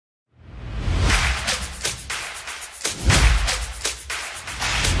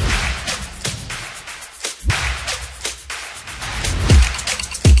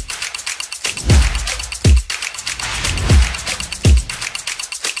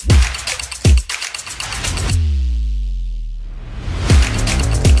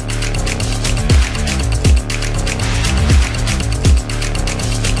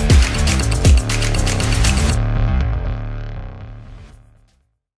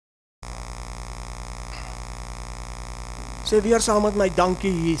Sê weer saam met my,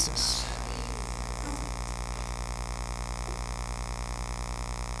 dankie Jesus.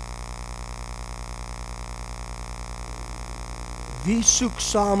 Wie soek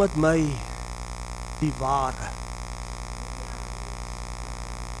saam met my die ware?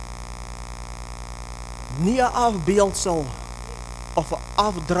 Nie 'n afbeeldsel of 'n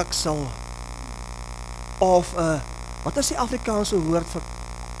afdruksel of 'n, wat is die Afrikaanse woord vir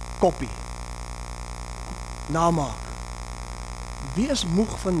kopie? Namaak. Wie is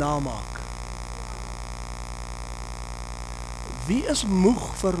moeg vir namaak? Wie is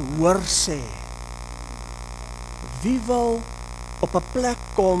moeg vir hoorsê? Wie wil op 'n plek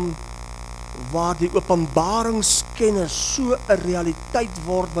kom waar die openbaringskennis so 'n realiteit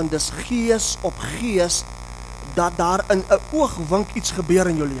word, want dis gees op gees, dat daar in 'n oogwink iets gebeur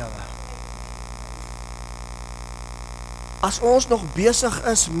in jou lewe. As ons nog besig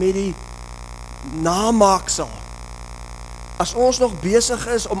is met die namaaksel, as ons nog besig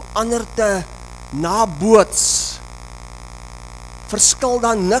is om ander te naboots, verskil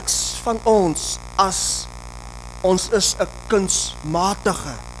dan niks van ons as ons is 'n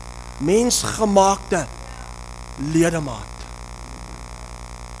kunsmatige, mensgemaakte ledemaat.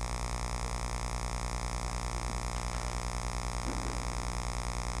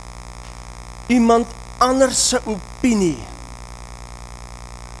 Iemand anders se opinie.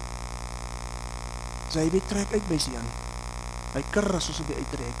 Sy betrek uit by sien. Hy kirr as hy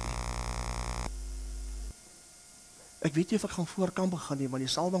uittrek nie. Ek weet nie of ek gaan voorkant begin nie, want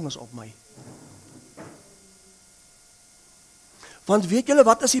die salwing is op my. Want weet julle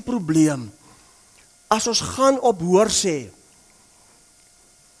wat is die probleem? As ons gaan op hoorsê,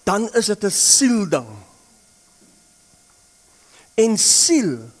 dan is dit 'n sielding. En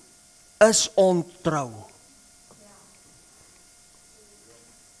siel is ontrou.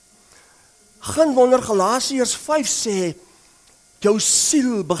 Geen wonder Galasiërs 5 sê, jou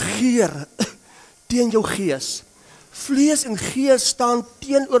siel begeer teen jou gees. Vlees en gees staan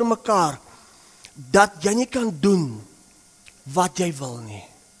teenoor mekaar, dat jy nie kan doen wat jy wil nie.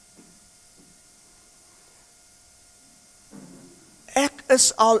 Ek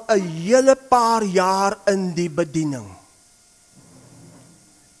is al 'n hele paar jaar in die bediening.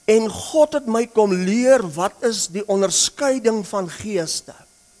 En God het my kom leer wat is die onderskeiding van geeste.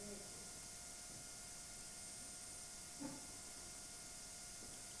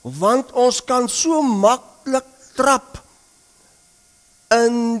 Want ons kan so maklik trap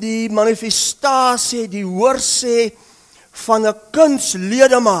in die manifestasie, die hoorsê van 'n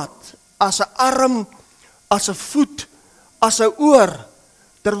kuns-ledemate, as 'n arm, as 'n voet, as 'n oor,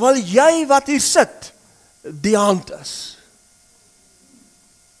 terwyl jy wat hier sit, die hand is.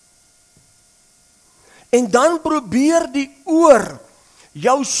 En dan probeer die oor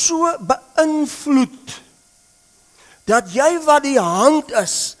jou so beïnvloed, dat jy wat die hand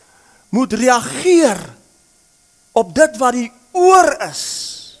is, moet reageer op dit wat die oor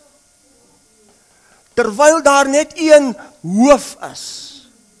is, terwyl daar net een hoof is.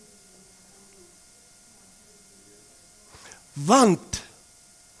 Want,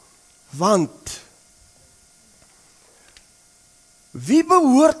 wie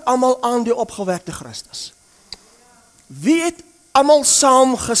behoort almal aan die opgewekte Christus? Wie het almal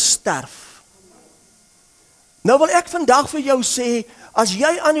saam gesterf? Nou wil ek vandag vir jou sê, as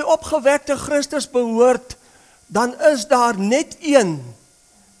jy aan die opgewekte Christus behoort, dan is daar net een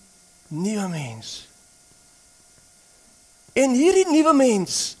nuwe mens. En hierdie nuwe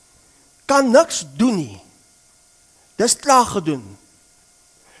mens kan niks doen nie. Dis klaar gedoen.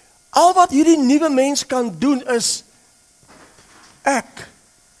 Al wat hierdie nuwe mens kan doen is, ek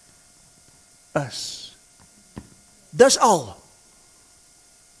is. Dis al.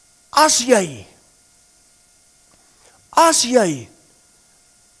 As jy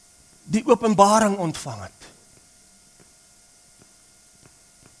die openbaring ontvang het,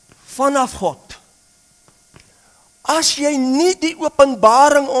 vanaf God, as jy nie die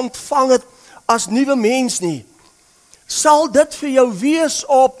openbaring ontvang het as nuwe mens nie, sal dit vir jou wees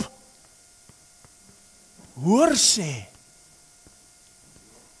op hoorsê.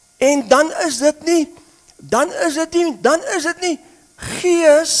 En dan is dit nie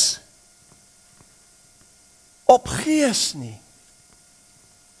gees op gees nie.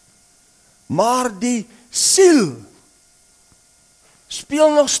 Maar die siel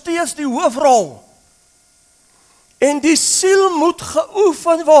speel nog steeds die hoofrol. En die siel moet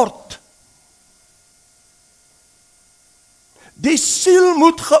geoefen word. Die siel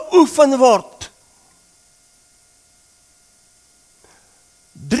moet geoefen word.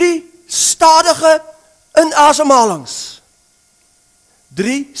 3 stadige inasemhalings.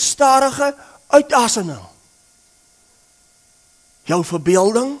 3 stadige uitaseming. jou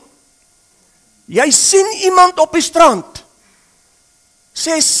verbeelding. Jy sien iemand op die strand,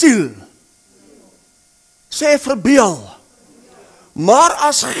 sê siel, sê verbeel. Maar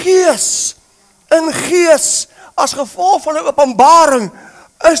as gees, in gees, as gevolg van 'n openbaring,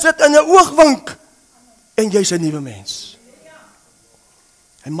 is dit in 'n oogwink, en jy's 'n nuwe mens.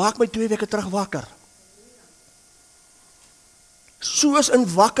 Hy maak my 2 weke terug wakker. Soos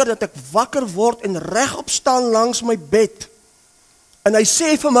in wakker, dat ek wakker word en regop staan langs my bed. En hy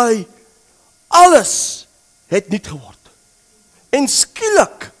sê vir my, alles het nuut geword. En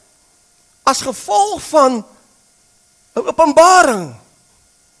skielik, as gevolg van 'n openbaring,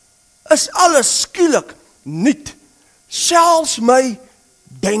 is alles skielik nuut. Selfs my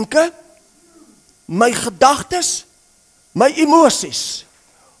denke, my gedagtes, my emosies.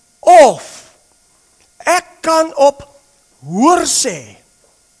 Of ek kan op hoorsê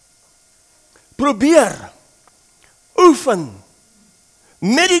probeer, oefen,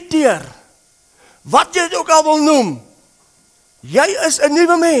 mediteer, wat jy dit ook al wil noem. Jy is 'n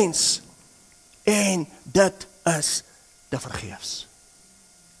nuwe mens en dit is te vergeefs.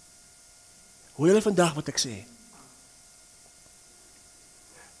 Hoor julle vandag wat ek sê?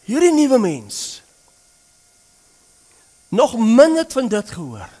 Hierdie nuwe mens, nog min het van dit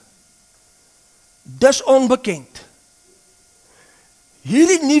gehoor. Dis onbekend.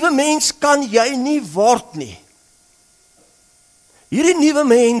 Hierdie nuwe mens kan jy nie word nie. Hierdie nuwe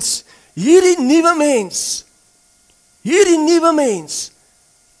mens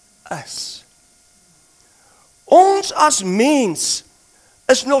is. Ons as mens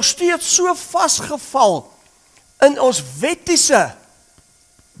is nog steeds so vasgeval in ons wettiese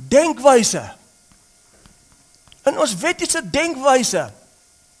denkwyse.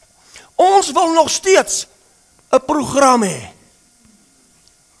 Ons wil nog steeds 'n program hê.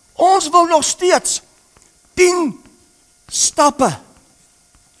 Ons wil nog steeds 10 stappe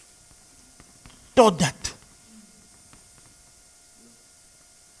tot dit.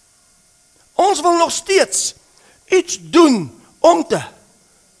 Ons wil nog steeds iets doen om te.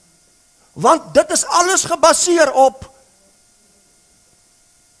 Want dit is alles gebaseer op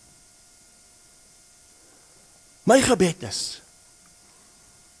my gebed is.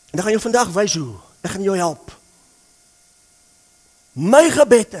 En ek gaan jou vandag wys hoe. Ek gaan jou help. My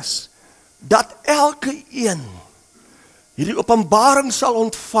gebed is dat elke een hierdie openbaring sal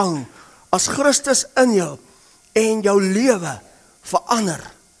ontvang as Christus in jou en jou lewe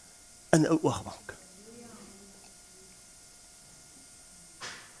verander in 'n oogwink.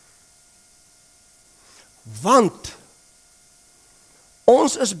 Want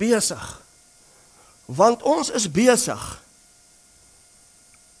ons is besig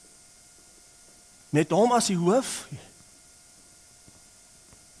met hom as die hoof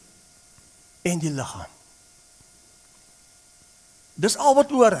en die liggaam. Dis al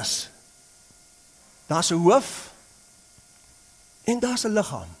wat oor is. Daar's 'n hoof en daar's 'n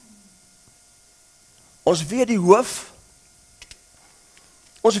liggaam. Ons weet die hoof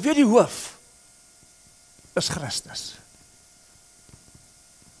is Christus.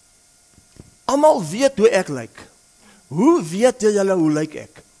 Almal weet hoe ek lyk. Hoe weet julle hoe lyk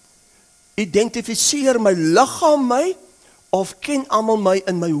ek? Identifiseer my liggaam my, of ken almal my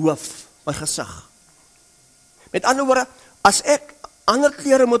in my hoof, my gesig? Met ander woorde, as ek ander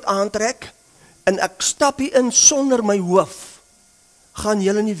klere moet aantrek, en ek stap hier in sonder my hoof, gaan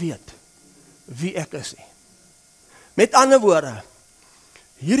julle nie weet wie ek is nie. Met ander woorde,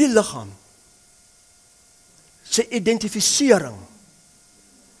 hierdie liggaam, sy identifisering,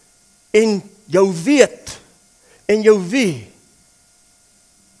 en jou weet, en jou wie,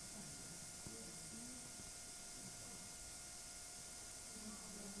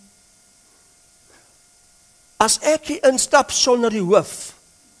 as ek hier instap sonder die hoof,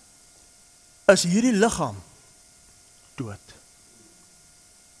 is hierdie liggaam dood.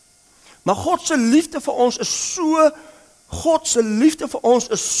 Maar God se liefde vir ons is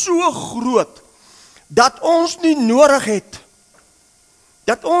so groot, dat ons nie nodig het,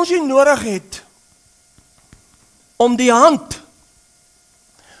 om die hand,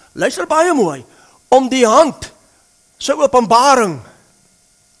 luister baie mooi, om die hand, sy openbaring,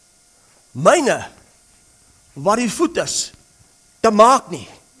 myne, waar die voet is, te maak nie.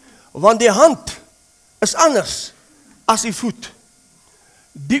 Want die hand is anders as die voet.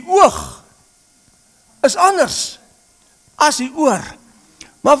 Die oog is anders as die oor.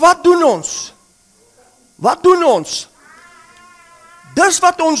 Maar wat doen ons? Dis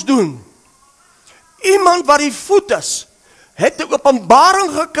wat ons doen. Iemand wat die voet is, het 'n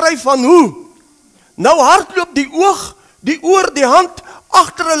openbaring gekry van hoe. Nou hardloop die oog, die oor, die hand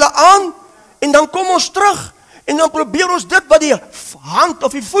agter hulle aan, en dan kom ons terug, En dan probeer ons dit wat die hand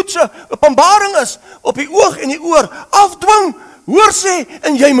of die voet se openbaring is, op die oog en die oor, afdwing, hoorsê,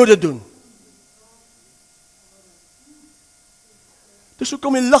 en jy moet dit doen. Dis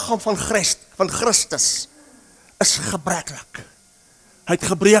hoekom die liggaam van Christus is gebreklik. Hy het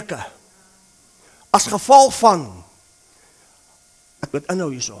gebreke. As geval van, ek moet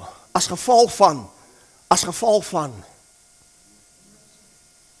inhou hierso, as geval van,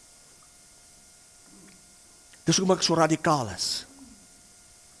 dis hoekom ek so radikaal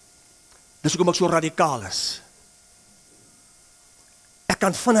is. Ek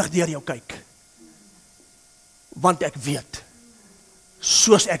kan vinnig deur jou kyk, want ek weet,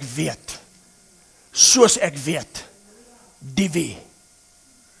 soos ek weet, die wie.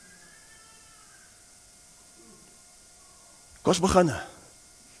 Kom ons begin.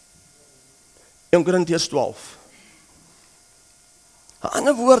 1 Korintiërs 12. 'n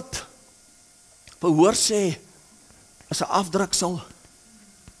ander woord vir hoorsê is 'n afdruksel,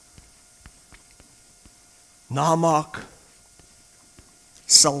 namaak,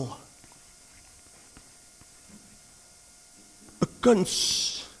 sal, 'n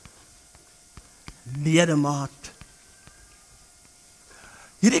kuns-ledemate.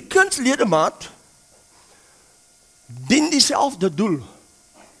 Hierdie kuns-ledemate dien dieselfde doel.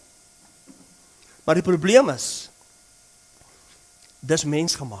 Maar die probleem is, dis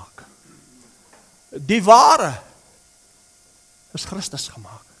mensgemaak. Die ware is Christus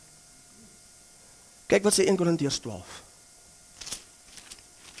gemaak. Kyk wat sê 1 Korintiërs 12.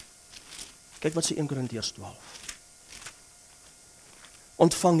 Kyk wat sê 1 Korintiërs 12.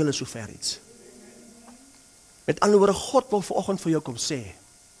 Ontvang julle sover iets. Met ander woorde, God wil vanoggend vir jou kom sê,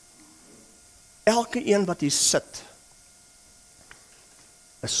 elke een wat hier sit,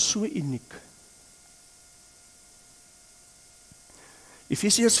 is so uniek.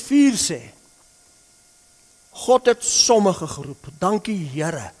 Efesiërs 4 sê, God het sommige geroep. Dankie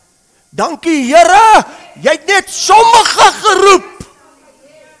Here. Dankie Here, jy het net sommige geroep.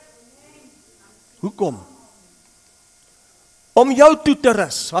 Hoekom? Om jou toe te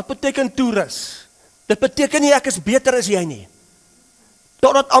rus. Wat beteken toerus? Dit beteken nie ek is beter as jy nie.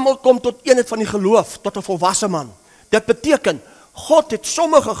 Totdat almal kom tot eenheid van die geloof, tot 'n volwasse man. Dit beteken, God het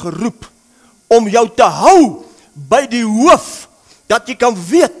sommige geroep om jou te hou by die hoof, dat jy kan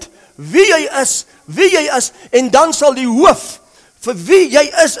weet wie jy is, en dan sal die hoof vir wie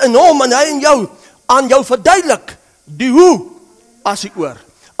jy is in hom en hy in jou, aan jou verduidelik die hoe as die oor,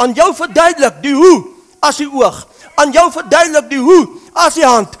 aan jou verduidelik die hoe as die oog, aan jou verduidelik die hoe as die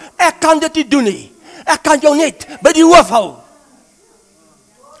hand. Ek kan dit nie doen nie. Ek kan jou net by die hoof hou.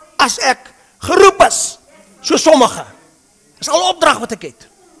 As ek geroep is, so sommige. Dis al opdrag wat ek het.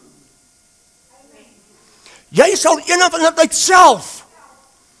 Jy sal een of ander tyd self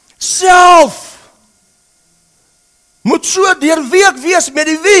moet so deurweek wees met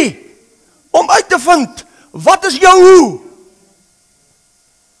die wie, om uit te vind, wat is jou hoe?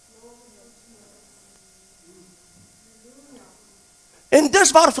 En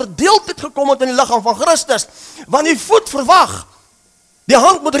dis waar verdeeldheid gekom het in die liggaam van Christus, want die voet verwag, die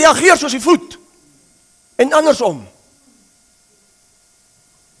hand moet reageer soos die voet, en andersom.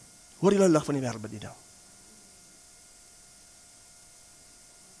 Hoor julle lig van die wêreldbediening?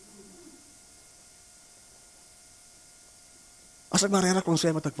 As ek maar regtig kon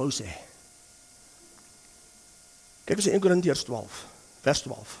sê wat ek wou sê. Kyk eens in 1 Korintiërs 12, vers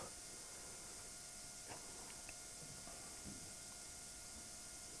 12.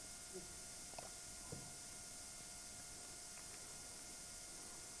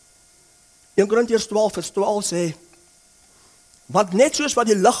 In Korintiërs 12 vers 12 sê, want net soos wat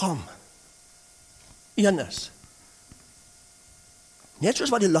die liggaam een is, net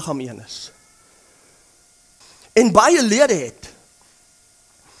soos wat die liggaam een is, en baie lede het,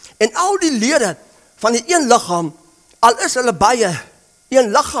 en al die lede van die een liggaam, al is hulle baie een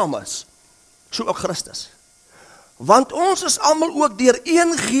liggaam is, so ook Christus. Want ons is almal ook deur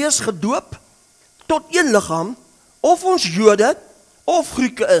een gees gedoop, tot een liggaam, of ons Jode, of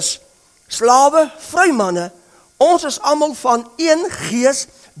Grieke is, slawe, vrymanne, ons is almal van een gees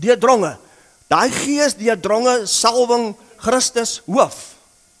deurdronge. Daai gees deurdronge salwing Christus hoof.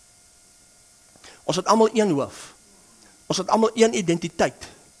 Ons het almal een hoof. Ons het almal een identiteit.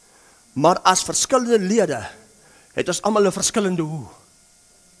 Maar as verskillende lede, het ons almal 'n verskillende hoe.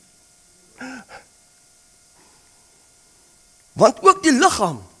 Want ook die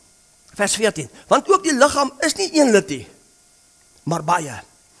liggaam, vers 14, want ook die liggaam is nie een lid nie, maar baie.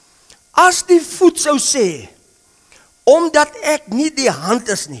 As die voet sou sê, omdat ek nie die hand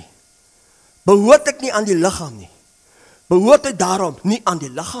is nie, behoort ek nie aan die liggaam nie, behoort ek daarom nie aan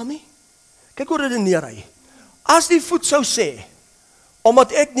die liggaam nie? Kyk hoe redeneer hy. As die voet sou sê,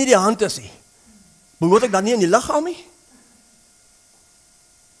 omdat ek nie die hand is nie, behoort ek dan nie in die liggaam nie?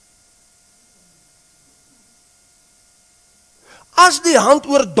 As die hand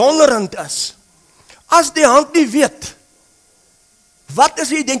oordonderend is, as die hand nie weet, wat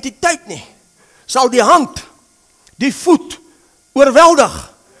is die identiteit nie, sal die hand, die voet, oorweldig,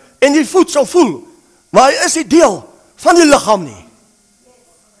 en die voet sal voel, maar hy is nie deel van die liggaam nie.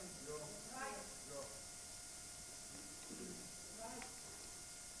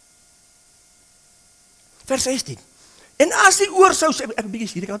 Vers 16. En as die oor sou sê, ek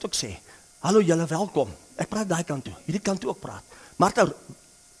bietjie hierdie kant ook sê, hallo julle, welkom, ek praat daai kant toe, hierdie kant toe ook praat, Martha,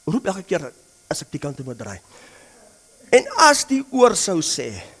 roep elke keer, as ek die kant toe moet draai. En as die oor sou sê,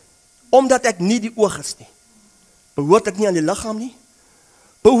 omdat ek nie die oog is nie, behoort ek nie aan die liggaam nie,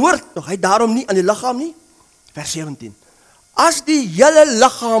 behoort nog hy daarom nie aan die liggaam nie, vers 17, as die hele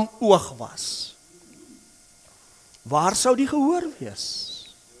liggaam oog was, waar sou die gehoor wees?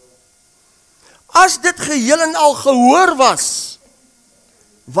 As dit geheel en al gehoor was,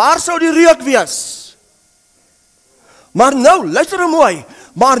 waar sou die reuk wees? Maar nou, luister mooi,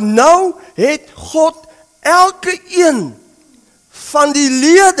 maar nou het God elke een van die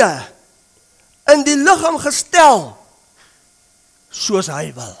lede in die liggaam gestel, soos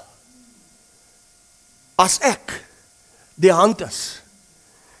hy wil. As ek die hand is,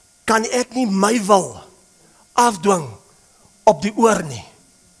 kan ek nie my wil afdwing op die oor nie.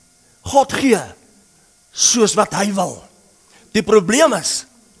 God gee soos wat hy wil. Die probleem is,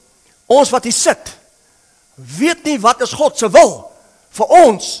 ons wat hier sit, weet nie wat is God se wil vir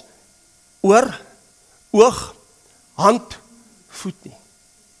ons oor, oog, hand, voet nie.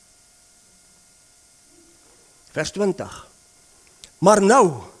 Vers 20. Maar nou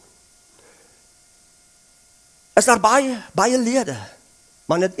is daar baie lede,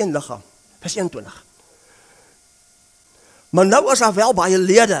 maar net een liggaam. Vers 21. Maar nou is daar wel baie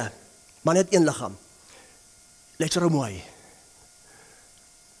lede, maar net een liggaam. Luister mooi.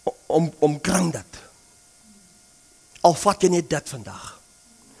 Omkring dit. Al vat jy net dit vandag.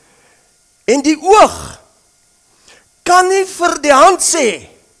 En die oog kan nie vir die hand sê,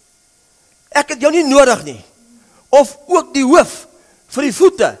 ek het jou nie nodig nie. Of ook die hoof vir die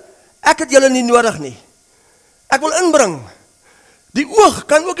voete, ek het julle nie nodig nie. Ek wil inbring, die oog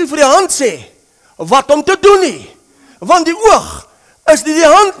kan ook nie vir die hand sê, wat om te doen nie. Want die oog is nie die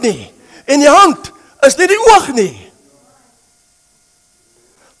hand nie, en die hand is nie die oog nie.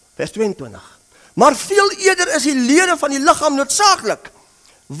 Vers 22. Maar veel eerder is die lede van die liggaam noodsaaklik,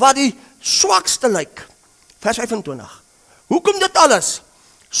 wat die swakste lyk. Vers 25. Hoekom dit alles?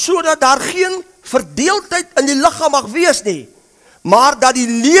 Sodat daar geen verdeeldheid in die liggaam mag wees nie, maar dat die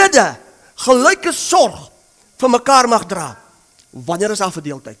lede gelyke sorg vir mekaar mag dra. Wanneer is daar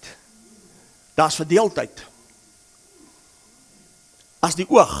verdeeldheid? Daar is verdeeldheid. As die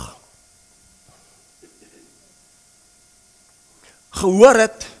oog gehoor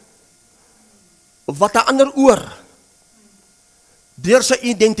het wat 'n ander oor deur sy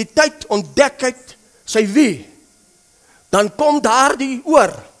identiteit ontdek het, sy wie, dan kom daar die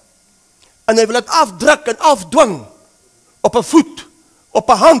oor en hy wil dit afdruk en afdwing op 'n voet, op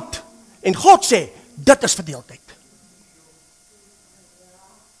 'n hand, en God sê, dit is verdeeldheid.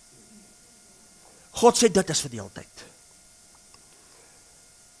 God sê, dit is verdeeldheid.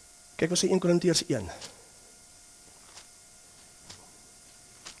 Kyk wat sê 1 Korintiërs 1.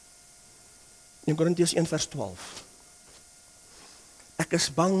 1 Korintiërs 1 vers 12. Ek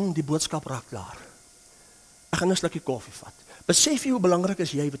is bang die boodskap raak klaar. Ek gaan 'n slukkie koffie vat. Besef jy hoe belangrik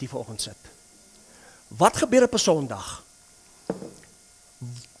is jy wat hier vanoggend sit? Wat gebeur op 'n Sondag?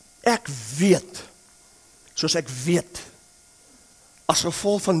 Ek weet, soos ek weet, as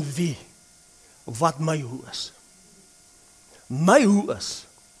gevolg van wie, wat my hoe is. My hoe is,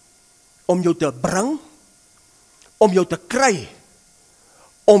 om jou te bring, om jou te kry,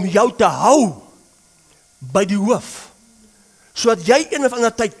 om jou te hou, by die hoof, sodat jy een of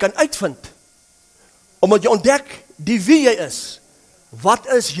ander tyd kan uitvind, omdat jy ontdek, die wie jy is, wat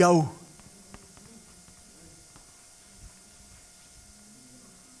is jou?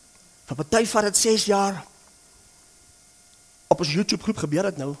 Vir party vat dit 6 jaar, op ons YouTube groep gebeur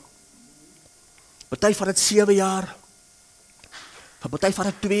dit nou, party vat dit 7 jaar, vir party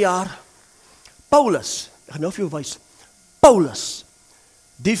vat dit 2 jaar, Paulus, ek gaan nou vir jou wys, Paulus,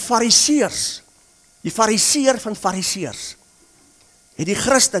 die fariseërs, die fariseer van fariseërs, het die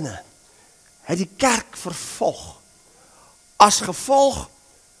Christene, het die kerk vervolg, as gevolg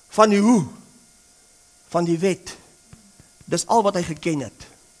van die hoe, van die wet. Dis al wat hy geken het.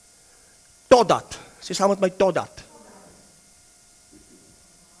 Totdat, sê saam met my, totdat.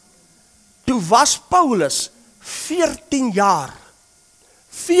 Toe was Paulus 14 jaar.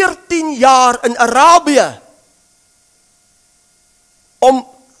 14 jaar in Arabië om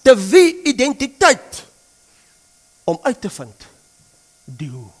te wie identiteit om uit te vind die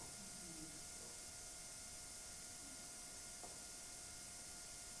hoe.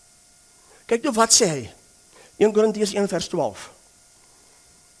 Kyk nou wat sê hy. 1 Korintiërs 1 vers 12.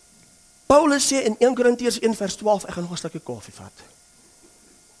 Paulus sê in 1 Korintiërs 1 vers 12, ek gaan nog 'n stukkie koffie vat.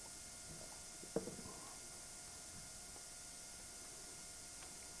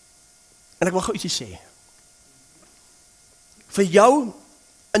 En ek wil gou ietsie sê. Vir jou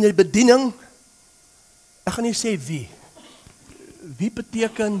in die bediening, ek gaan nie sê wie. Wie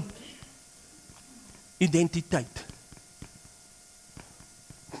beteken identiteit?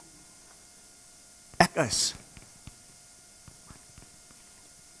 Ek is.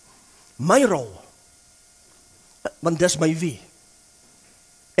 My rol, want dis my wie.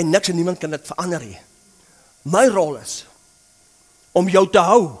 En niks en niemand kan dit verander nie. My rol is om jou te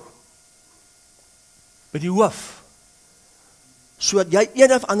hou by die hoof, sodat jy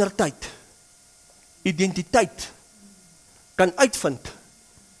een of ander tyd identiteit kan uitvind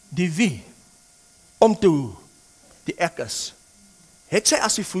die wie, om te hoe die ek is. Het sy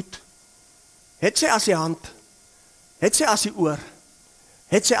as die voet, het sy as die hand, het sy as die oor,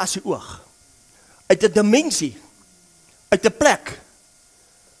 het sy as die oog, uit 'n dimensie, uit 'n plek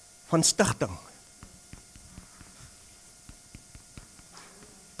van stigting.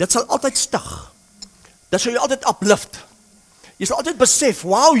 Dit sal altyd stig. Dit sal jy altyd uplift. Jy sal altyd besef,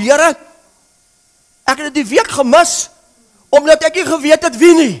 wow, Here, ek het die week gemis, omdat ek nie geweet het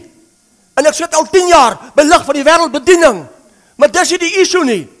wie nie. En ek sit al 10 jaar by lig van die wêreldbediening. Maar dis nie die issue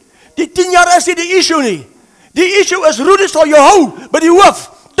nie. Die 10 jaar is nie die issue nie. Die issue is, Rudy sal jou hou by die hoof,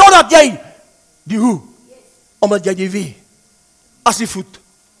 totdat jy die hoe, omdat jy die wie, as die voet,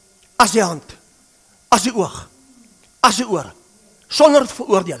 as die hand, as die oog, as die oor, sonder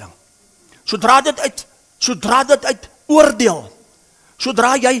veroordeling. Sodra dit uit oordeel,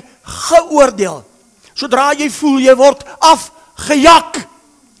 sodra jy geoordeel, sodra jy voel jy word afgejak,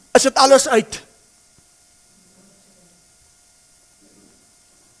 is dit alles uit.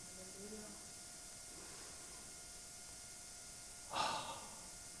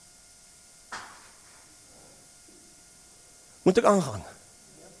 Moet ek aangaan?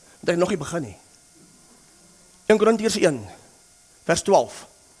 Want ek nog nie begin nie. 1 Korintiërs 1, vers 12.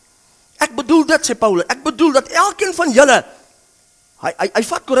 Ek bedoel dit, sê Paulus, ek bedoel dat elkeen van julle, hy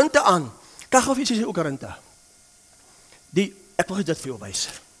vat Korinte aan. Kan gou vir jy sê ook Korinte. Ek wil dit vir jou wys.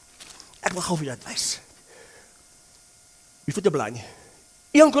 Ek wil gou vir jou dit wys. Wie voet jy bly nie?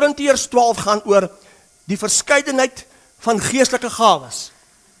 1 Korintiërs 12 gaan oor die verskeidenheid van geestelike gawes.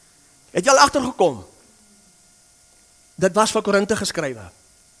 Het jy al agtergekom? Dit was vir Korinte geskrywe.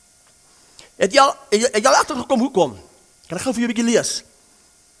 Het jy al agtergekom hoekom? Kan ek gou vir jou 'n bietjie lees?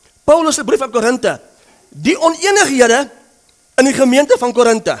 Paulus se brief aan Korinte, die oneenighede in die gemeente van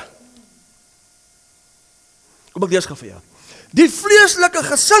Korinte. Kom ek lees gou vir jou. Die vleeslike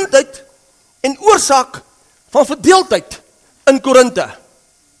gesindheid en oorsaak van verdeeldheid in Korinte.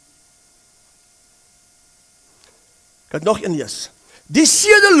 Ek het nog een lees. Die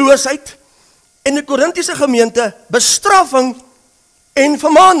sedeloosheid in die Korintiese gemeente, bestraffing en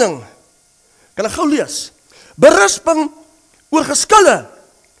vermaning. Kan ek gou lees? Berisping oor geskille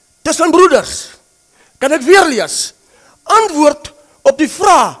tussen broeders. Kan ek weer lees? Antwoord op die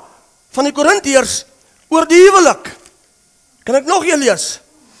vraag van die Korintiërs oor die huwelik. Kan ek nog een lees?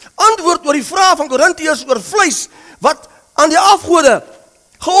 Antwoord oor die vraag van Korintiërs oor vleis wat aan die afgode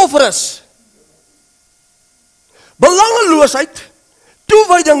geoffer is. Belangeloosheid,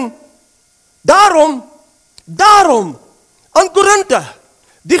 toewyding, daarom aan Korinte,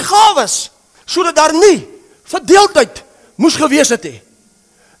 die gawes, sodat daar nie verdeeldheid moes gewees het nie.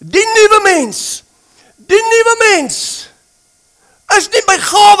 Die nuwe mens is nie by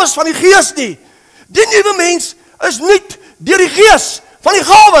gawes van die gees nie. Die nuwe mens is nie deur die gees van die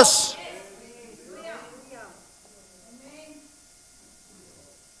gawes.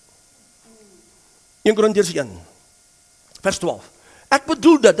 In Korintiërs 1, vers 12. Ek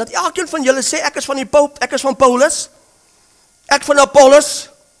bedoel dit, dat elkeen van julle sê, ek is van Paulus, ek van Apollos,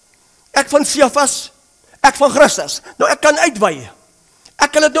 ek van Cephas, ek van Christus. Nou ek kan uitwy.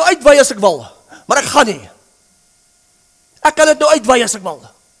 Ek kan dit nou uitwy as ek wil, maar ek gaan nie. Ek kan dit nou uitwy as ek wil,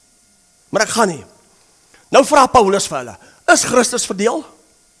 maar ek gaan nie. Nou vra Paulus vir hulle, is Christus verdeel?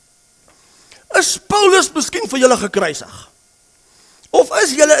 Is Paulus miskien vir julle gekruisig? Of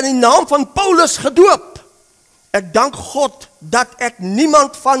is julle in die naam van Paulus gedoop? Ek dank God dat ek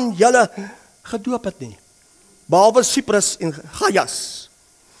niemand van julle gedoop het nie, behalwe Cyprus en Gaius.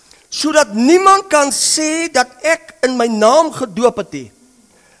 sodat niemand kan sê dat ek in my naam gedoop het nie.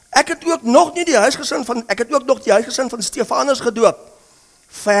 Ek het ook nog die huisgesin van Stefanus gedoop.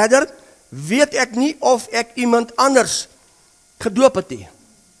 Verder weet ek nie of ek iemand anders gedoop het nie.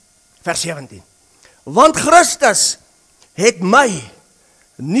 Vers 17. Want Christus het my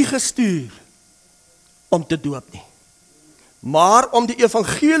nie gestuur om te doop nie, maar om die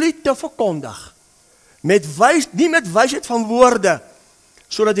evangelie te verkondig, nie met wysheid van woorde,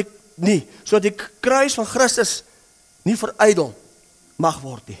 sodat die kruis van Christus nie verydel mag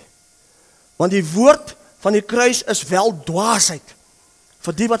word nie. Want die woord van die kruis is wel dwaasheid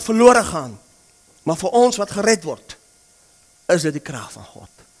vir die wat verlore gaan, maar vir ons wat gered word, is dit die krag van God.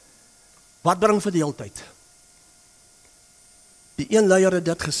 Wat bring verdeeldheid? Die een leier het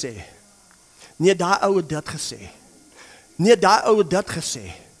dit gesê. Nee, daai ou het dit gesê. Nee, daai ou het dit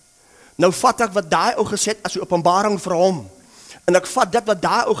gesê. Nou vat ek wat daai ou gesê het as 'n openbaring vir hom. En ek vat dit wat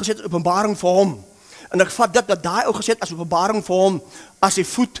daai ou gesê het as 'n openbaring vir hom. En ek vat dit wat daai ou gesê het as 'n openbaring vir hom, as die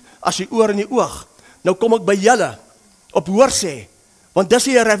voet, as die oor en die oog. Nou kom ek by julle op hoorsê, want dis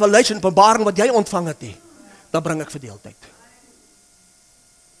die revelation, openbaring wat jy ontvang het nie. Dan bring ek verdeeldheid.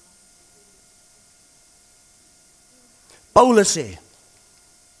 Paulus sê,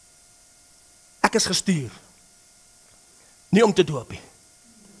 ek is gestuur, nie om te doop nie,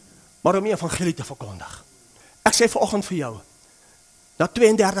 maar om die evangelie te verkondig. Ek sê vanoggend vir jou, na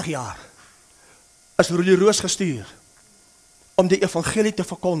 32 jaar, is Rudy Roos gestuur, om die evangelie te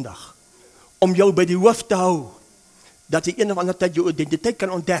verkondig, om jou by die hoof te hou, dat jy een of ander tyd jou identiteit kan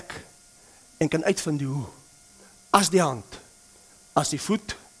ontdek, en kan uitvind hoe, as die hand, as die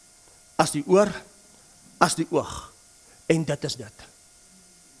voet, as die oor, as die oog, en dit is dit.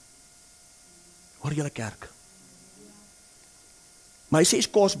 Hoor julle kerk? Maar hy sê is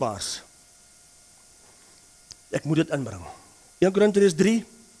kosbaars. Ek moet dit inbring. 1 Korintiërs 3,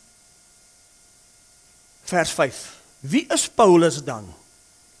 vers 5. Wie is Paulus dan?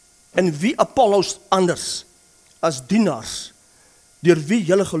 En wie Apollos anders as dienaars, deur wie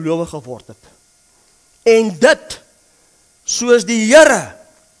julle gelowig geword het? En dit, soos die Here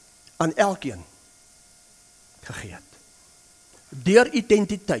aan elkeen gegee het. Deur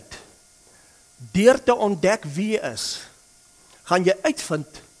identiteit, deur te ontdek wie jy is, gaan jy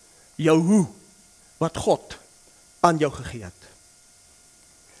uitvind jou hoe, wat God aan jou gegee het.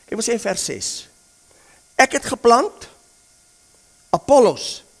 Ek wil sê in vers 6, ek het geplant,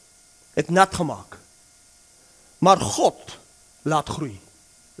 Apollos het nat gemaak, maar God laat groei.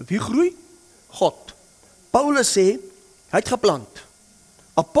 Wie groei? God. Paulus sê, hy het geplant,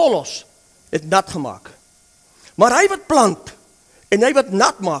 Apollos het nat gemaak, maar hy wat plant, en hy wat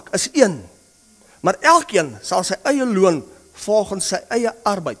nat maak, is een, maar elkeen sal sy eie loon volgens sy eie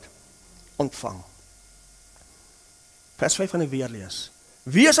arbeid ontvang. Vers 5 gaan ek weer lees.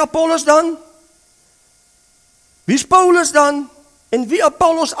 Wie is Apollos dan? Wie is Paulus dan? En wie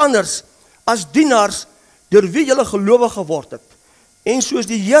Apollos anders as dienaars deur wie julle gelowig geword het? En soos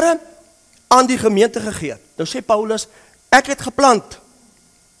die Here aan die gemeente gegee het. Nou sê Paulus, ek het geplant.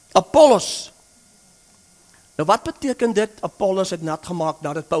 Apollos. Nou wat beteken dit, Apollos het nat gemaak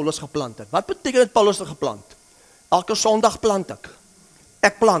nadat Paulus geplant het? Wat beteken dit Paulus het geplant? Elke Sondag plant ek.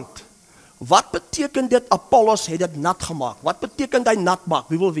 Ek plant. Wat beteken dit Apollos het dit nat gemaak? Wat beteken hy nat maak?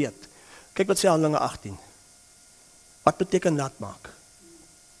 Wie wil weet? Kyk wat sê Handelinge 18. Wat beteken nat maak?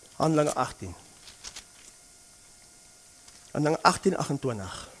 Handelinge 18. Handelinge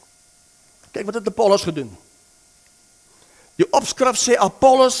 18:28. Kyk wat het Apollos gedoen. Die opskrif sê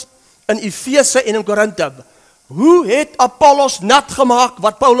Apollos in Efese en in Korinthe. Hoe het Apollos nat gemaak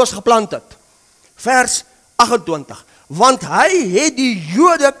wat Paulus geplant het? Vers 28. Want hy het die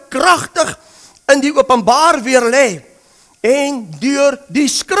Jode kragtig in die openbaar weerlê en deur die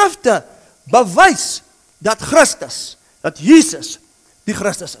skrifte bewys dat Christus, dat Jesus die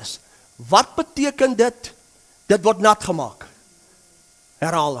Christus is. Wat beteken dit? Dit word nat gemaak.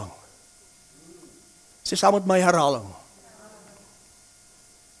 Herhaling. Sê saam met my herhaling.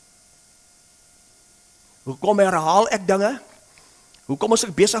 Hoekom herhaal ek dinge? Hoekom is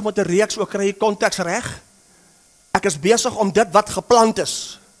ek besig met 'n reeks, ook kry jy konteks reg? Ek is besig om dit wat geplant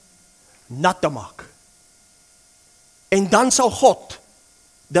is, nat te maak. En dan sal God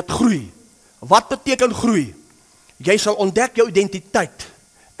dit groei. Wat beteken groei? Jy sal ontdek jou identiteit.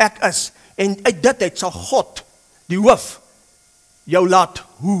 Ek is. En uit dit uit sal God, die hoof, jou laat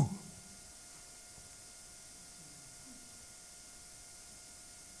hoe.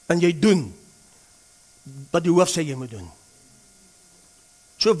 En jy doen wat die hoof sê jy moet doen.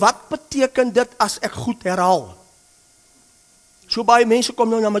 So wat beteken dit as ek goed herhaal? So baie mense kom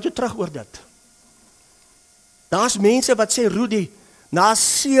nou na my toe terug oor dit. Daar's mense wat sê, Rudy, Na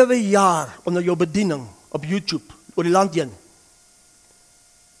 7 jaar onder jou bediening op YouTube, oor die land heen,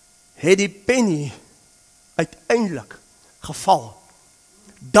 het die penny uiteindelik geval.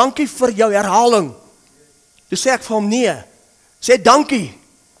 Dankie vir jou herhaling. Toe sê ek vir hom nee, sê dankie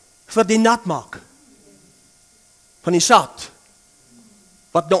vir die nat maak van die saad,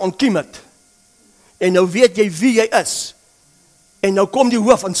 wat nou ontkiem het, en nou weet jy wie jy is, en nou kom die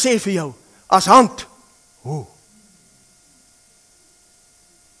hoof en sê vir jou, as hand, hoe?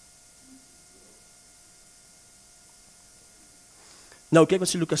 Nou, kyk wat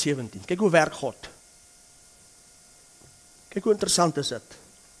sê Lukas 17, kyk hoe werk God. Kyk hoe interessant is dit.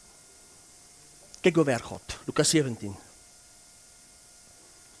 Kyk hoe werk God, Lukas 17.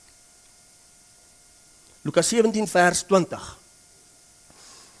 Lukas 17 vers 20.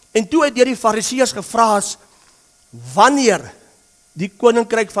 En toe het deur die Fariseërs gevra is, wanneer die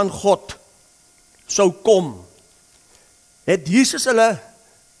koninkryk van God sou kom, het Jesus hulle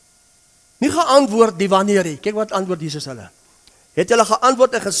nie geantwoord die wanneer nie. Kyk wat antwoord Jesus hulle. Het hulle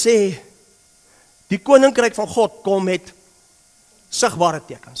geantwoord en gesê, die koninkryk van God kom met sigbare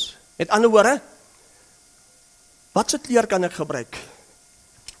tekens. Met ander woorde, wat se kleur kan ek gebruik?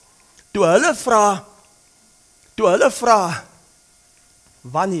 Toe hulle vra,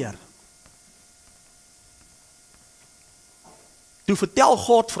 wanneer? Toe vertel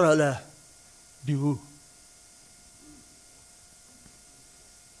God vir hulle die hoe.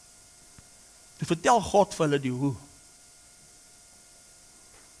 Toe vertel God vir hulle die hoe.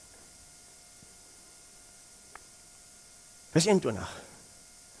 Vers 21.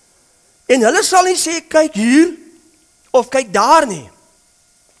 En hulle sal nie sê, kyk hier, of kyk daar nie.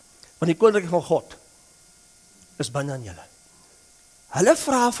 Want die koninkryk van God is binne in julle. Hulle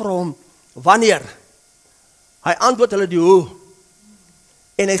vra vir hom, wanneer? Hy antwoord hulle die hoe.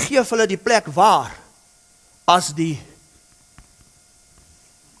 En hy gee hulle die plek waar, as die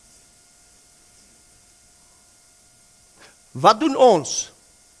wat doen ons,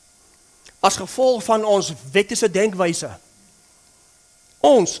 as gevolg van ons wettiese denkwyse?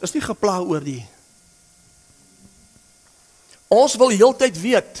 Ons is nie gepla oor die. Ons wil heeltyd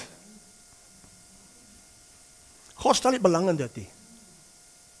weet. God stel nie belang in dit nie.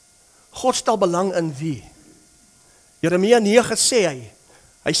 God stel belang in wie? Jeremia 9 sê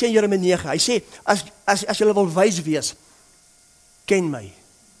hy sê in Jeremia 9, hy sê, as julle wil wys wees, ken my.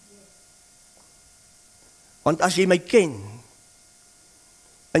 Want as jy my ken,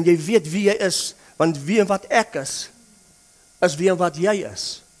 en jy weet wie jy is, want wie en wat ek is wie en wat jy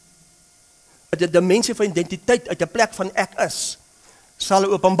is. Uit 'n dimensie van identiteit, uit 'n plek van ek is, sal 'n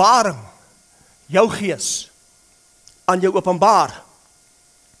openbaring, jou gees, aan jou openbaar,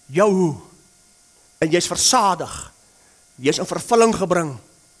 jou hoe, en jy's versadig, jy's in vervulling gebring,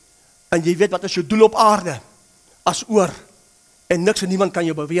 en jy weet wat is jou doel op aarde, as oor, en niks en niemand kan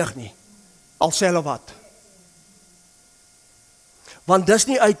jou beweeg nie, al sê hulle wat. Want dit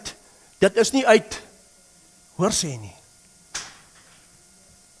is nie uit, hoorsê nie.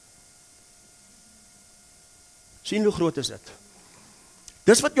 Sien hoe groot is dit?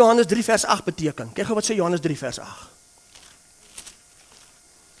 Dis wat Johannes 3 vers 8 beteken. Kyk gou wat sê Johannes 3 vers 8.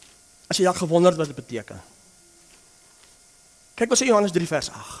 As jy dalk gewonderd wat dit beteken. Kyk wat sê Johannes 3 vers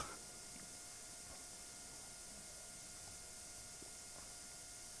 8.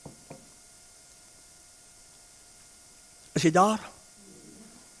 Is jy daar?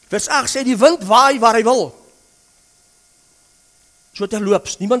 Vers 8 sê die wind waai waar hy wil. So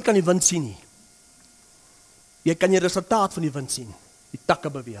terloops, niemand kan die wind sien nie. Jy kan die resultaat van die wind sien. Die takke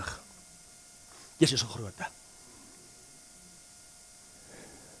beweeg. Dit is so groot.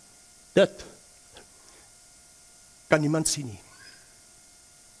 Dit kan niemand sien nie.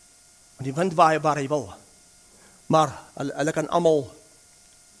 Want die wind waai waar hy wil. Maar hulle kan almal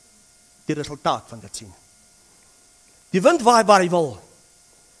die resultaat van dit sien. Die wind waai waar hy wil.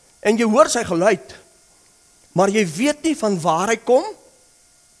 En jy hoor sy geluid. Maar jy weet nie van waar hy kom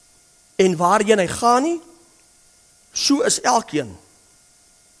en waarheen hy gaan nie. So is elkeen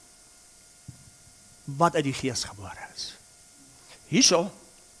wat uit die gees gebore is. Hierso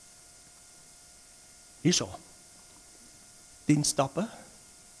 10 stappe,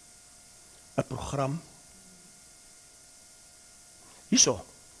 'n program. Hierso.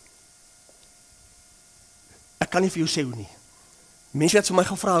 Ek kan nie vir jou sê hoe nie. Mense het vir my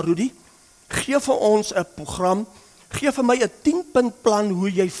gevra, Rudy, gee vir ons 'n program, gee vir my 'n 10-punt plan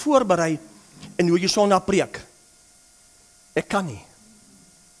hoe jy voorberei en hoe jy Sondag preek. Ek kan nie.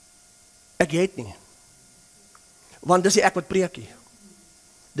 Ek het nie. Want dis nie ek wat preek nie.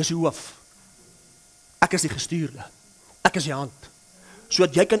 Dis die hoof. Ek is die gestuurde. Ek is die hand.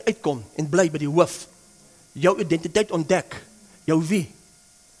 Sodat jy kan uitkom en bly by die hoof. Jou identiteit ontdek. jou wie,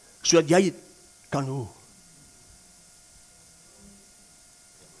 sodat jy kan hoe.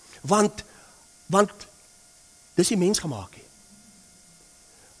 Want dis die mens gemaak nie.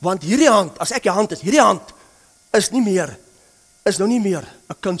 Want hierdie hand, as ek die hand is, hierdie hand is nou nie meer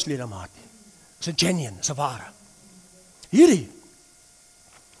 'n kuns-ledemate nie. Is 'n genuine, is 'n ware. Hierdie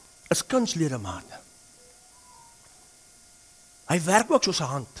is kuns-ledemate. Hy werk ook soos 'n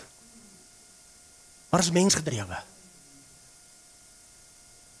hand, maar is mensgedrewe.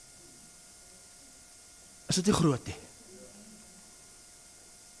 Is dit nie groot nie?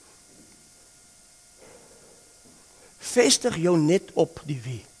 Vestig jou net op die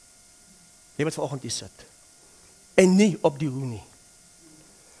wie. Jy wat vanoggend hier sit. En nie op die hoe nie.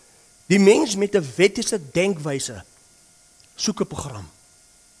 Die mens met 'n wettiese denkwyse soek 'n program.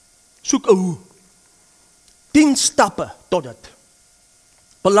 Soek 'n hoe. 10 stappe tot dit.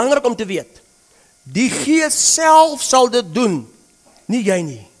 Belangrik om te weet, die Gees self sal dit doen, nie jy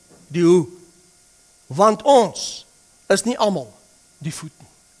nie, die hoe. Want ons is nie almal die voet nie.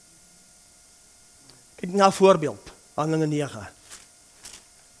 Kyk na 'n voorbeeld, Handelinge 9.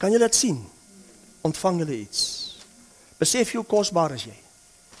 Kan jy dit sien? Ontvang julle iets. Besef jy hoe kosbaar is jy?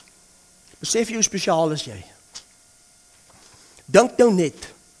 Besef jy hoe spesiaal is jy? Dink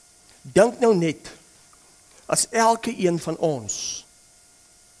nou net, as elke een van ons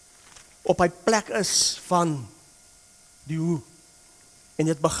op hy plek is van die hoe, en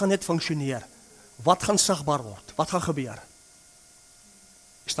dit begin net funksioneer, wat gaan sigbaar word? Wat gaan gebeur?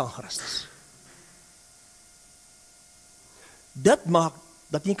 Jy staan Christus. Dit maak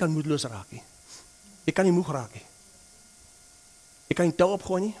dat jy kan moedeloos raak nie. Jy kan nie moeg raak nie. Jy kan nie tou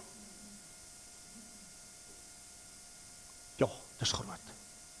opgooi nie. Ja, dis groot.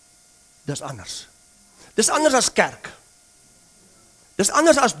 Dis anders. Dis anders as kerk. Dis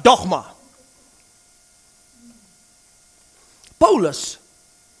anders as dogma. Paulus,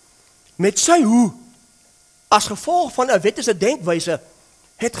 met sy hoe, as gevolg van 'n wettiese denkwyse,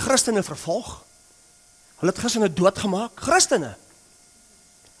 het Christene vervolg. Hulle het Christene doodgemaak. Christene.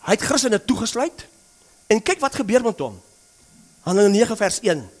 Hy het Christene toegesluit. En kyk wat gebeur met hom. Handelinge 9 vers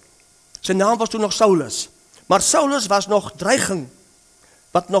 1. Sy naam was toen nog Saulus. Maar Saulus was nog dreiging.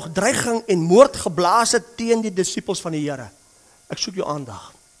 Wat nog dreiging en moord geblaas het teen die disippels van die Here. Ek soek jou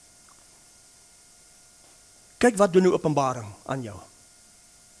aandag. Kyk wat doen die Openbaring aan jou.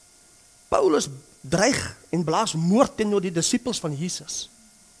 Paulus dreig en blaas moord teenoor die disippels van Jesus.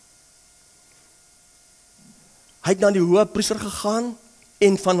 Hy het na die hoëpriester gegaan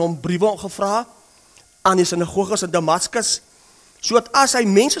en van hom briewe gevra aan die sinagoges in Damaskus, sodat as hy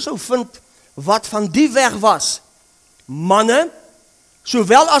mense sou vind wat van die weg was, manne,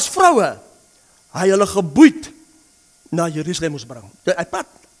 sowel as vroue, hy hulle geboeid na Jerusalem moes bring. Hy praat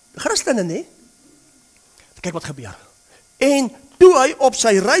Christene, nie? Kyk wat gebeur. En toe hy op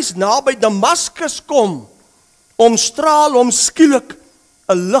sy reis naby Damaskus kom, omstraal hom skielik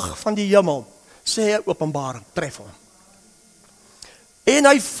 'n lig van die hemel, sê hy Openbaring, tref hom. En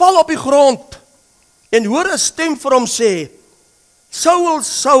hy val op die grond en hoor 'n stem vir hom sê, Saul,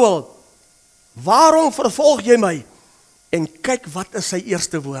 Saul, waarom vervolg jy my? En kyk wat is sy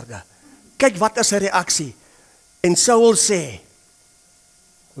eerste woorde. Kyk wat is sy reaksie. En Saul sê,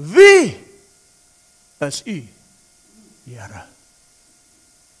 wie is u, Here?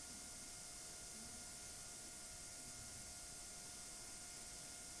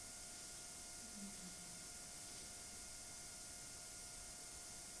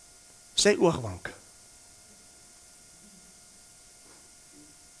 Sy oogwank.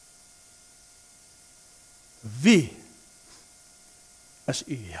 Wie is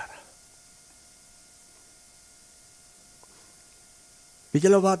u, Here? Weet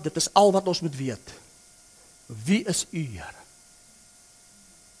julle wat, dit is al wat ons moet weet. Wie is u, Here?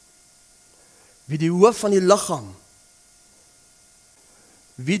 Wie die hoof van die liggaam.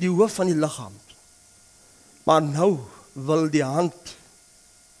 Wie die hoof van die liggaam. Maar nou wil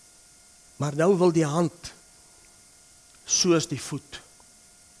die hand soos die voet.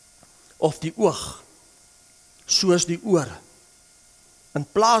 Of die oog soos die oor. In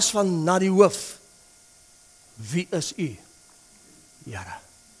plaas van na die hoof. Wie is u, Here?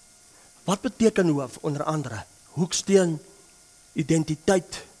 Wat beteken hoof? Onder andere hoeksteen,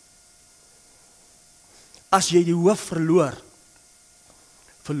 identiteit. As jy die hoof verloor,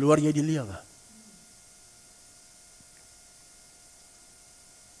 verloor jy die lewe.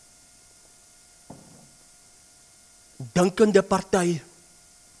 Dinkende party,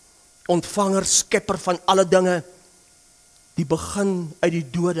 ontvanger, skepper van alle dinge, die begin uit die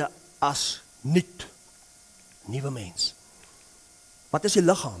dode as nuut, nuwe mens. Wat is die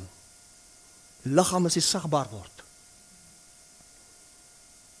liggaam? Die liggaam is die sigbaar word.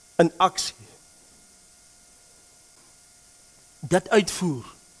 in aksie. Dit uitvoer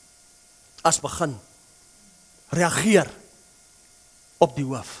as begin. Reageer op die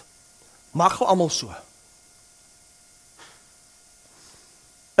hoof. Maak gou almal so.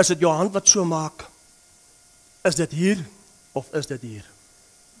 Is dit jou hand wat so maak? Is dit hier of is dit hier?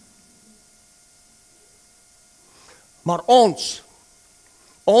 Maar ons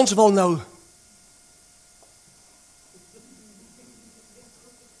wil nou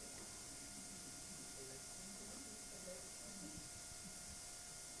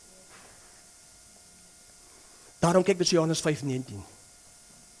daarom kyk dit Johannes 5:19.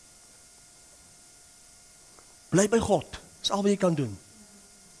 Bly by God, dis al wat jy kan doen.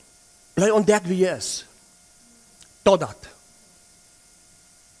 Bly ontdek wie jy is. Totdat.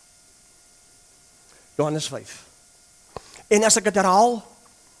 Johannes 5. En as ek dit herhaal,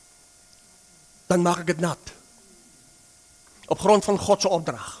 dan maak ek dit nat. Op grond van God se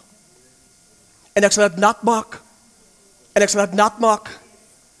opdrag. En ek sal dit nat maak. En ek sal dit nat maak.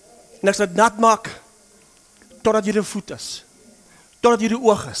 En ek sal dit nat maak totdat jy 'n voet is. Totdat jy 'n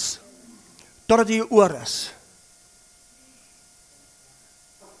oog is. Totdat jy 'n oor is.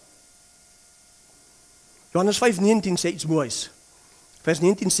 Johannes 5:19 sê iets moois. Vers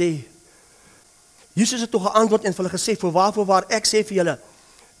 19 sê, Jesus het toe geantwoord en vir hulle gesê, voorwaar ek sê vir julle,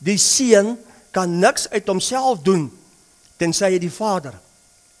 die seun kan niks uit homself doen, tensy hy die Vader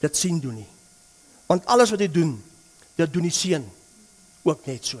dit sien doen nie. Want alles wat hy doen, dit doen die seun ook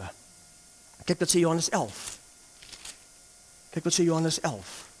net so. Kyk wat sê Johannes 11. Kyk wat sê Johannes 11.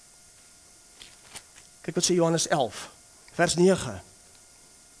 Kyk wat sê Johannes 11, vers 9.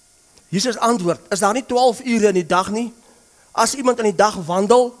 Jesus antwoord, is daar nie 12 ure in die dag nie? As iemand in die dag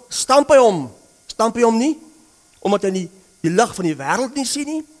wandel, stamp hy hom. Stamp hy hom nie? Omdat hy die lig van die wêreld nie sien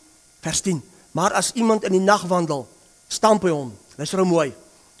nie? Vers 10. Maar as iemand in die nag wandel, stamp hy hom. Luister nou mooi.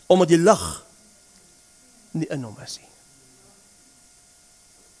 Omdat die lig nie in hom is nie.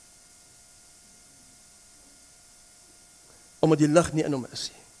 Omdat die lig nie in hom is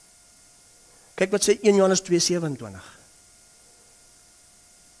nie. Kyk wat sê 1 Johannes 2:27.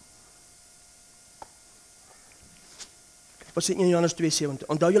 Wat sê 1 Johannes 2:27?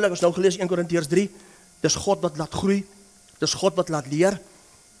 Onthou julle, ek het nou gelees 1 Korintiërs 3, dis God wat laat groei, dis God wat laat leer.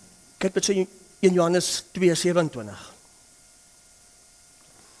 Kyk wat sê 1 Johannes 2:27.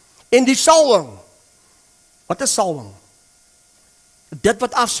 En die salwing, wat is salwing? Dit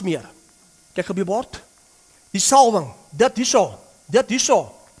wat afsmeer. Kyk op die bord. Die salwing, dit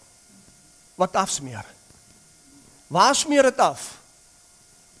hierso, wat afsmeer. Waar smeer dit af?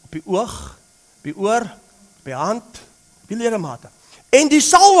 Op die oog, op die oor, op die hand, die ledemate. En die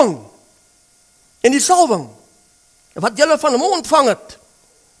salwing, wat julle van hom ontvang het,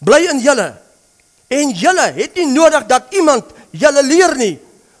 bly in julle. En julle het nie nodig dat iemand julle leer nie,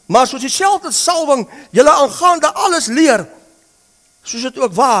 maar soos dieselfde salwing julle aangaande alles leer, soos dit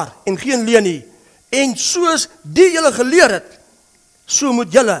ook waar en geen leuen nie. En soos die julle geleer het, so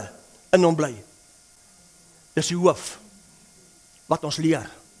moet julle in hom bly. Dis die hoof wat ons leer.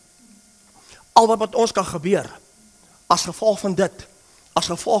 Al wat met ons kan gebeur, as gevolg van dit,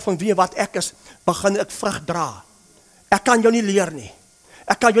 as gevolg van wie wat ek is, begin ek vrug dra. Ek kan jou nie leer nie.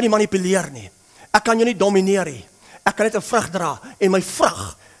 Ek kan jou nie manipuleer nie. Ek kan jou nie domineer nie. Ek kan net 'n vrug dra en my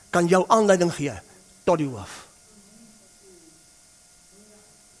vrug kan jou aanleiding gee tot die hoof.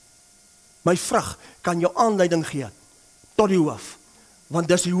 My vrug kan jou aanleiding gee tot die hoof. Want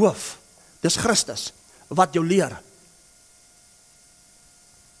dis die hoof, dis Christus wat jou leer.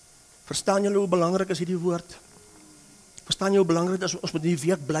 Verstaan julle hoe belangrik is hierdie woord? Verstaan jy hoe belangrik is ons met die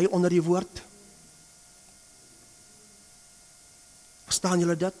week bly onder die woord? Verstaan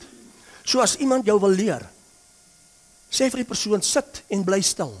julle dit? So as iemand jou wil leer, sê vir die persoon, sit en bly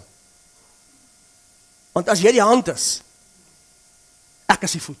stil. Want as jy die hand is, ek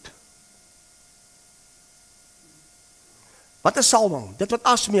is die voet. Wat is salwing? Dit wat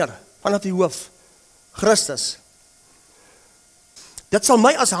afsmeer vanaf die hoof, Christus. Dit sal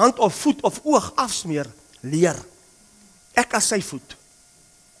my as hand of voet of oog afsmeer, leer. Ek as sy voet,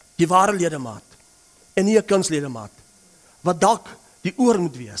 die ware ledemaat, en nie 'n kuns-ledemate, wat dalk die oor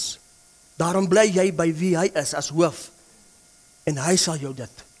moet wees. Daarom bly jy by wie hy is as hoof, en hy sal jou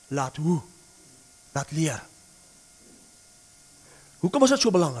dit laat leer. Hoekom is dit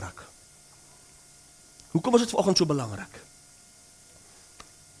so belangrik? Hoekom is dit vanoggend so belangrik?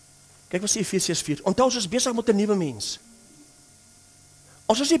 Kyk wat sê Efesiërs 4. Onthou, ons is besig met 'n nuwe mens.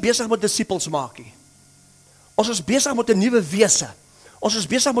 Ons is nie besig met disippels maak nie. Ons is besig met 'n nuwe wese. Ons is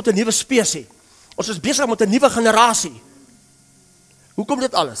besig met 'n nuwe spesies. Ons is besig met 'n nuwe generasie. Hoekom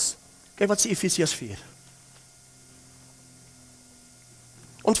dit alles? Kyk wat sê Efesiërs 4.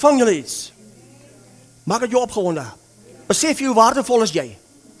 Ontvang julle iets? Maak dit jou opgewonde. Besef jy hoe waardevol is jy?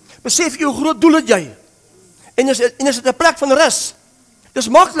 Besef jy hoe groot doel het jy? En is dit 'n plek van rus? Dis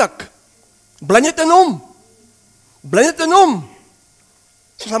maklik. Bly net in hom. Bly net in hom.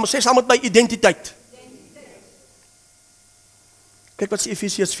 Sê saam met my identiteit. Kyk wat sê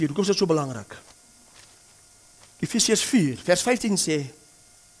Efesiërs 4, hoekom is dit so belangrik? Efesiërs 4, vers 15 sê,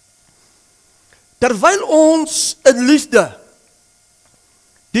 terwyl ons in liefde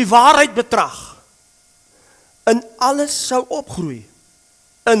die waarheid betrag, in alles sou opgroei,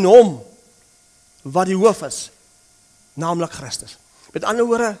 in hom, wat die hoof is, naamlik Christus. Met ander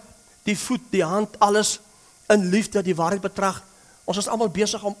woorde, die voet, die hand, alles in liefde, die waarheid betrag, ons is almal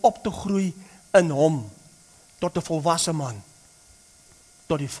besig om op te groei in hom, tot 'n volwasse man,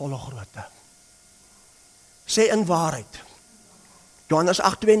 tot die volle grootte. Sê in waarheid. Johannes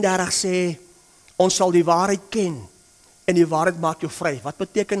 8:32 sê, ons sal die waarheid ken, en die waarheid maak jou vry. Wat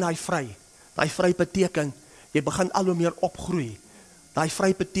beteken daai vry? Daai vry beteken, jy begin al hoe meer opgroei. Daai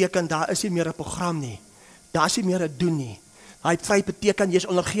vry beteken, daar is nie meer 'n program nie. Daar is nie meer 'n doen nie. Daai vry beteken, jy is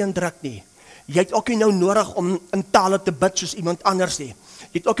onder geen druk nie. Jy het ook nie nou nodig om in tale te bid soos iemand anders nie.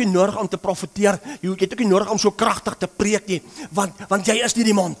 Jy het ook nie nodig om te profeteer, jy het ook nie nodig om so kragtig te preek nie, want jy is nie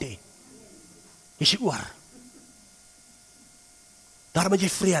die mond nie. Jy is die oor. Daarom het jy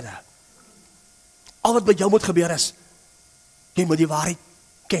vrede. Al wat by jou moet gebeur is, jy moet die waarheid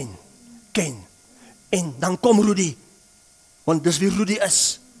ken. En dan kom Rudy, want dis wie Rudy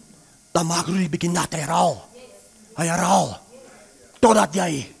is. Dan maak Rudy bietjie nat, hy herhaal, totdat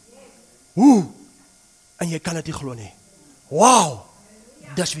jy, en jy kan dit nie glo nie. Wow,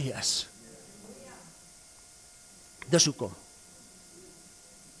 dis wie hy is. Dis hoekom.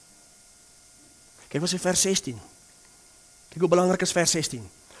 Kyk wat sê vers 16. Kyk hoe belangrik is vers 16.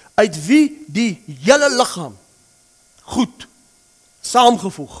 Uit wie die hele liggaam goed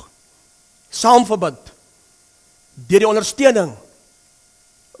saamgevoeg, saamverbind, deur die ondersteuning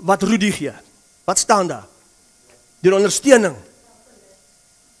wat Rudy gee. Wat staan daar? Deur ondersteuning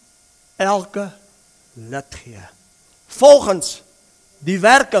elke lid gee. Volgens die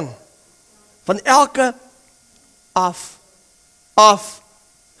werking van elke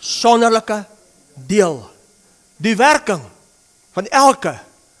afsonderlike deel. Die werking van elke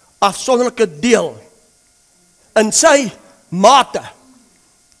afsonderlike deel in sy mate.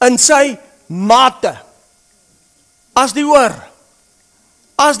 In sy mate. As die oor,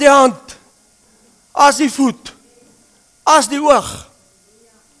 as die hand, as die voet, as die oog.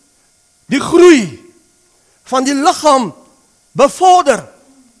 Die groei van die liggaam bevorder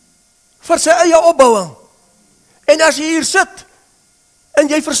vir sy eie opbouing. En as jy hier sit en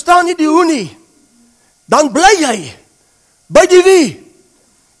jy verstaan nie die hoe nie, dan bly jy by die wie.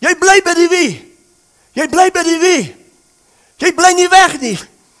 Jy bly by die wie. Jy bly by die wie. Jy bly nie weg nie.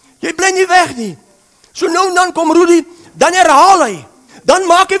 Jy bly nie weg nie. So nou en dan kom Rudy, dan herhaal hy. Dan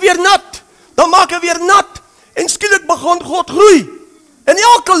maak hy weer nat. Dan maak hy weer nat. En skielik begin God groei. En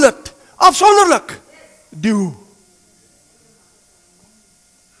elke lid, afsonderlik, die hoe.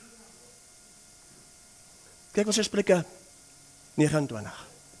 Kyk wat sê Spreuke 29.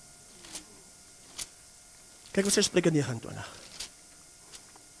 Kyk wat sê Spreuke 29.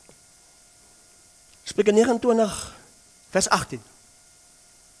 Spreuke 29, vers 18.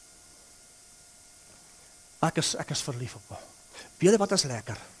 Ek is verlief op hom. Weet jy wat is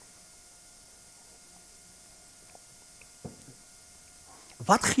lekker?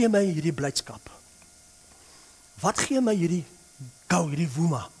 Wat gee my hierdie blydskap? Wat gee my hierdie gou, hierdie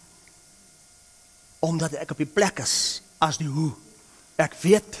woema? Omdat ek op die plek is as die hoe. Ek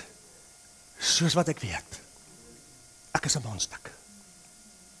weet, soos wat ek weet. Ek is 'n mondstuk.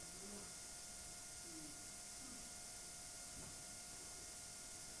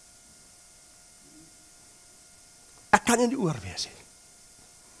 Ek kan in die oor wees.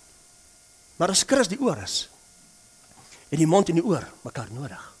 Maar as Christus die oor is, en die mond en die oor mekaar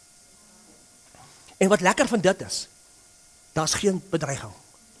nodig. En wat lekker van dit is, daar's geen bedreiging.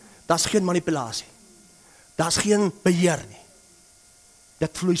 Daar's geen manipulasie. Daar's geen beheer nie.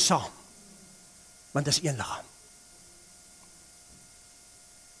 Dit vloei saam. Want dit is een liggaam.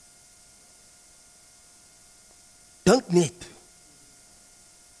 Dink net,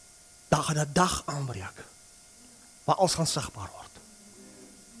 daar gaan 'n dag aanbreek, waar alles gaan sigbaar word.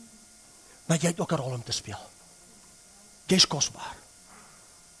 Maar jy het ook 'n rol om te speel. Jy is kosbaar.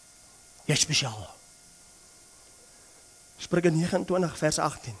 Jy is spesiaal. Spreuke 29 vers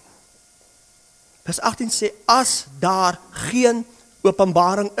 18. Vers 18 sê, as daar geen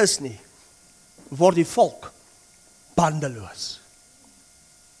openbaring is nie, word die volk bandeloos.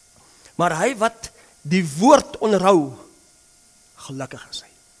 Maar hy wat die woord onderhou, gelukkig is hy.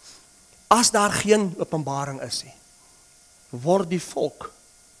 as daar geen openbaring is nie, word die volk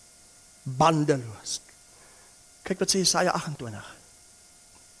bandeloos. Kyk wat sê Jesaja 28.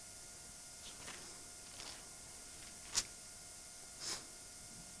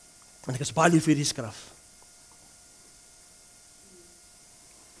 En ek is baie lief vir die skrif.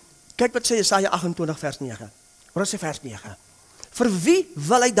 Kyk wat sê Jesaja 28 vers 9. Wat sê vers 9? Vir wie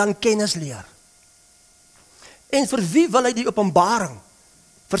wil hy dan kennis leer? En vir wie wil hy die openbaring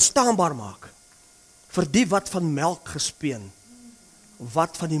verstaanbaar maak? Vir die wat van melk gespeen,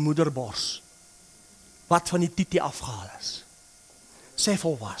 wat van die moederbors, wat van die titie afgehaal is. Sê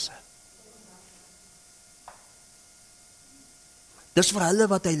volwasse. Dis vir hulle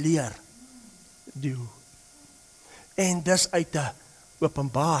wat hy leer, die hoe. En dis uit 'n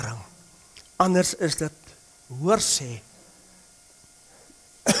openbaring. Anders is dit hoorsê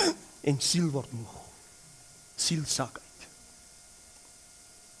en siel word moeg. Siel sak uit.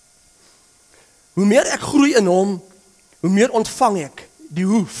 Hoe meer ek groei in hom, hoe meer ontvang ek die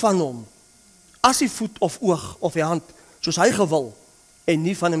hoe van hom. As die voet of oog of die hand, soos hy gewil, en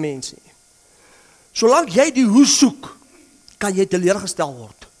nie van 'n mens nie. Solank jy die hoe soek, kan jy teleurgestel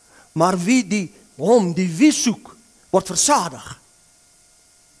word. Maar wie die wie soek, word versadig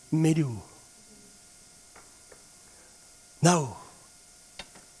met die hoe. Nou,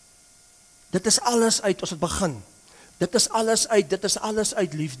 dit is alles uit, as het begin, dit is alles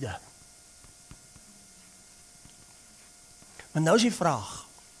uit liefde. Maar nou is die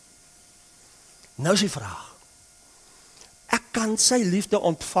vraag, ek kan sy liefde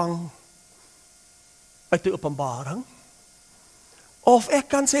ontvang uit die openbaring, of ek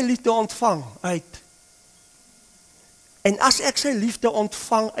kan sy liefde ontvang uit, en as ek sy liefde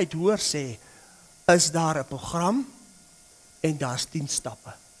ontvang uit hoorsê, is daar 'n program, en daar's 10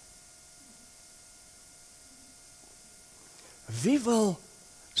 stappe. Wie wil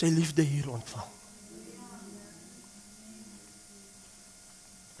sy liefde hier ontvang?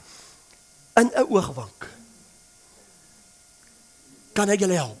 In 'n oogwink kan ek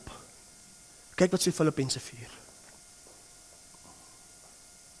julle help. Kyk wat sê Filippense 4.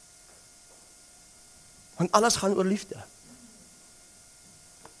 Want alles gaan oor liefde.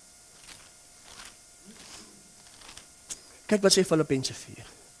 Kyk wat sê Filippense 4,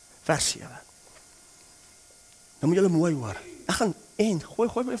 vers 7. Nou moet julle mooi hoor. Ek gaan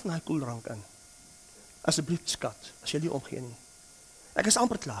gooi my van daai koeldrank in. Asseblief skat, as jy nie omgee nie. Ek is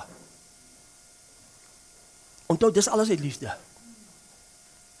amper klaar. Onthou, dis alles uit liefde.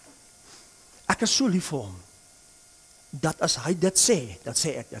 Ek is so lief vir hom, dat as hy dit sê, dat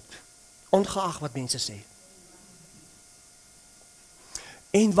sê ek dit. Ongeag wat mense sê.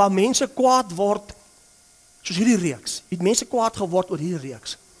 En waar mense kwaad word, soos hierdie reeks, het mense kwaad geword oor hierdie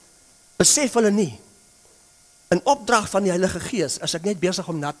reeks, besef hulle nie, in opdrag van die Heilige Gees, is ek net besig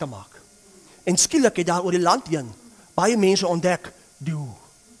om nat te maak. En skielik het daar oor die land heen, baie mense ontdek, die hoe.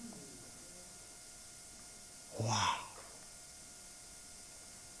 Wow.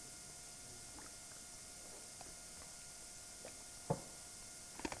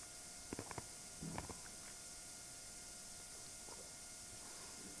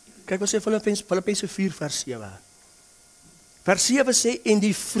 Kyk wat sê Filippense 4 vers 7. Vers 7 sê, en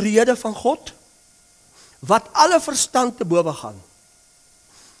die vrede van God, wat alle verstand te bowe gaan,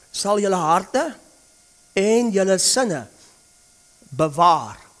 sal julle harte en julle sinne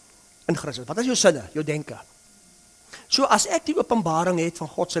bewaar in Christus. Wat is jou sinne? Jou denke. So as ek die openbaring het van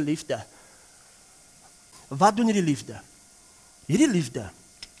God se liefde, wat doen hierdie liefde? Hierdie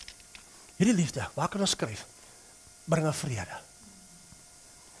liefde, waar kan ons skryf? Bring 'n vrede.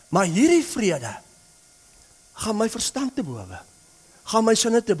 Maar hierdie vrede gaan my verstand te bowe, gaan my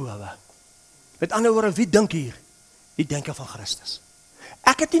sinne te bowe. Met ander woorde, wie dink hier? Die denke van Christus.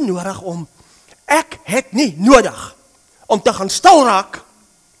 Ek het nie nodig om te gaan stil raak,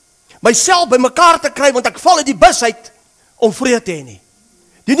 myself by mekaar te kry, want ek val uit die bus uit om vrede te hê nie.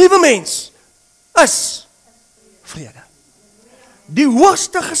 Die nuwe mens is vrede. Die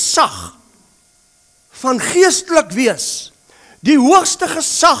hoogste gesag van geestelik wees, die hoogste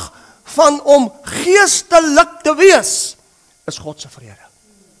gesag van om geestelik te wees, is God se vrede.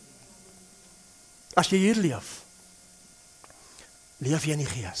 As jy hier leef jy in die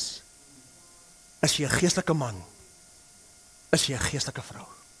gees. Is jy 'n geestelike man? Is jy 'n geestelike vrou?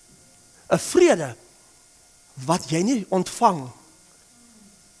 'n vrede wat jy nie ontvang.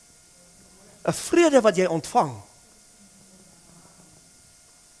 'n vrede wat jy ontvang.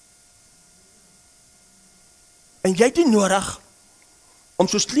 En jy het nie nodig om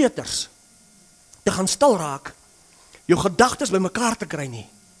soos kleuters te gaan stil raak, jou gedagtes by mekaar te kry nie.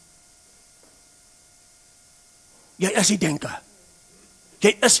 Jy is die denke.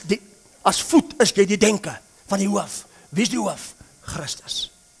 Jy is As voet is jy die denke van die hoof. Wie is die hoof?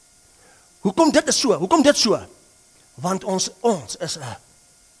 Christus. Hoekom dit is so? Hoekom dit so? Want ons is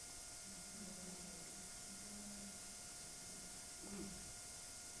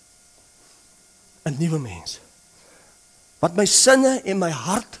 'n nuwe mens. Wat my sinne en my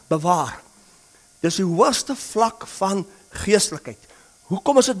hart bewaar. Dis die hoogste vlak van geestelikheid.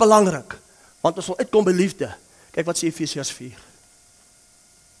 Hoekom is dit belangrik? Want ons wil uitkom by liefde. Kyk wat sê Efesiërs 4.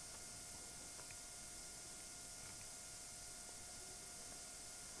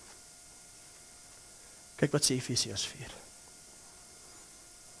 Kyk wat sê Efesiërs 4.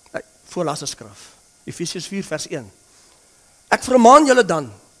 Voorlaaste skrif. Efesiërs 4 vers 1. Ek vermaan julle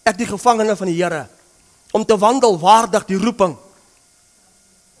dan, ek die gevangene van die Here, om te wandel waardig die roeping.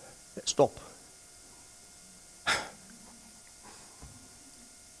 Stop.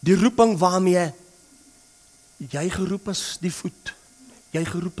 Die roeping waarmee jy geroep is die voet, jy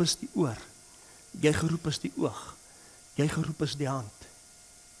geroep is die oor, jy geroep is die oog, jy geroep is die hand.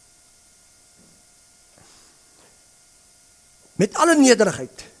 Met alle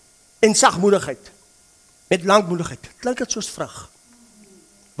nederigheid en sagmoedigheid, met lankmoedigheid. Klink dit soos vrug?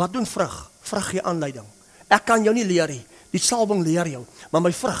 Wat doen vrug? Vrug gee aanleiding. Ek kan jou nie leer nie, die salwing leer jou, maar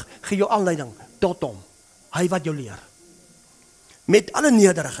my vrug gee jou aanleiding tot hom, hy wat jou leer. Met alle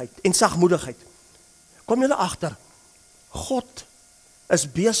nederigheid en sagmoedigheid. Kom julle agter, God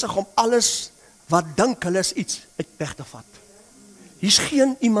is besig om alles wat dink hulle is iets uit weg te vat. Hier's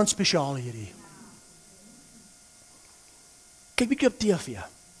geen iemand spesiaal hierdie. Kyk bietjie op TV.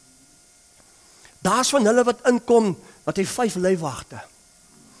 Daar's van hulle wat inkom, wat hy 5 leibwagte.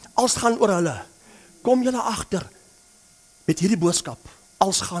 Als gaan oor hulle. Kom julle agter met hierdie boodskap.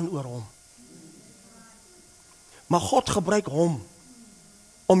 Als gaan oor hom. Maar God gebruik hom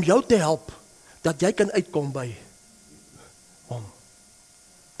om jou te help dat jy kan uitkom by hom.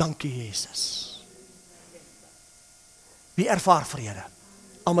 Dankie Jesus. Wie ervaar vrede?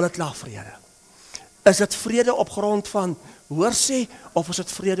 Almal het klaar vrede. Is dit vrede op grond van hoorsê of is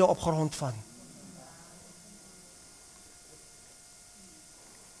dit vrede op grond van?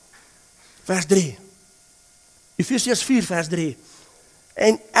 Vers 3. Efesiërs 4 vers 3.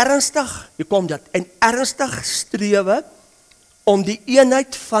 En ernstig, hier kom dit, en ernstig strewe om die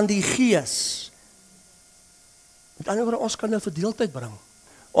eenheid van die gees. Met ander woorde, ons kan 'n verdeeldheid bring.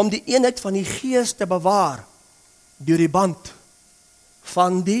 Om die eenheid van die gees te bewaar deur die band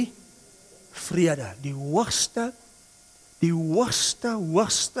van die vrede. Die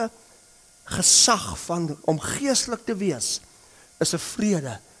hoogste gesag van om geestelik te wees is 'n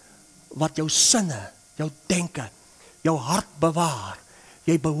vrede wat jou sinne, jou denke, jou hart bewaar.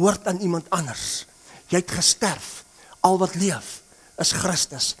 Jy behoort aan iemand anders. Jy het gesterf. Al wat leef is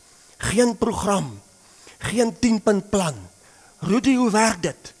Christus. Geen program, geen 10-punt plan. Rudy, hoe werk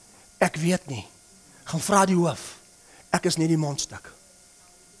dit? Ek weet nie. Gaan vra die hoof. Ek is nie die mondstuk.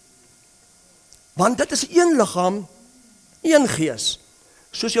 Want dit is een liggaam, een gees.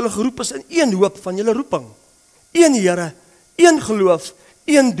 Soos julle geroep is in een hoop van julle roeping. Een Here, een geloof,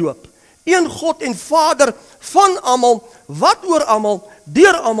 een doop. Een God en Vader van almal, wat oor almal,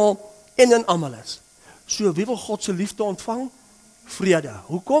 deur almal en in almal is. So wie wil God se liefde ontvang? Vrede.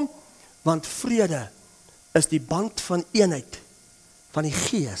 Hoekom? Want vrede is die band van eenheid van die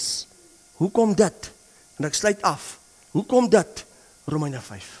gees. Hoekom dit? En ek sluit af. Hoekom dit? Romeine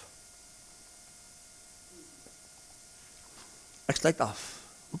 5. Ek sluit af.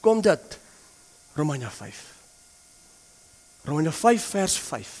 Hoekom dit? Romeine 5. Romeine 5 vers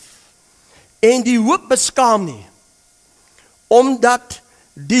 5. En die hoop beskaam nie, omdat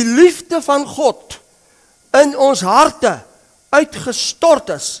die liefde van God in ons harte uitgestort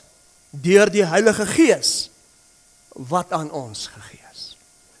is deur die Heilige Gees wat aan ons gegee is.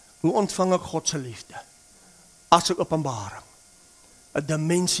 Hoe ontvang ek God se liefde? As 'n openbaring, 'n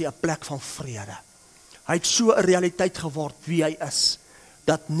dimensie, 'n plek van vrede. Hy het so 'n realiteit geword wie hy is,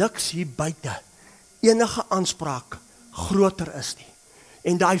 dat niks hier buite enige aanspraak groter is nie.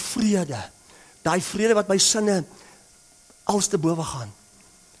 En daai vrede wat by sinne als te bowe gaan,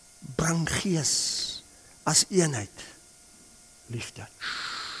 bring gees as eenheid. Liefde.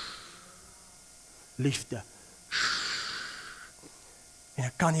 Liefde. En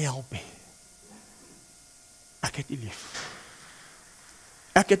ek kan nie help nie. Ek het U lief.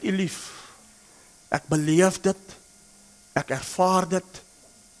 Ek het U lief. Ek beleef dit. Ek ervaar dit.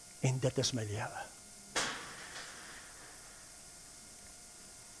 En dit is my lewe.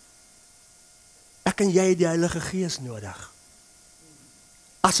 Ek en jy het die Heilige Gees nodig.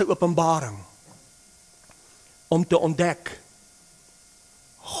 As 'n openbaring. Om te ontdek.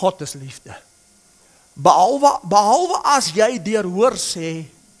 God is liefde. Behalwe as jy deur hoorsê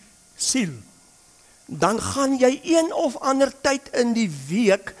siel, dan gaan jy een of ander tyd in die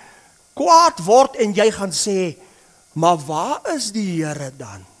week kwaad word en jy gaan sê, maar waar is die Here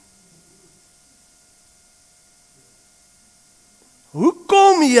dan?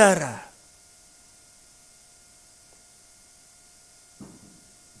 Hoekom, Here?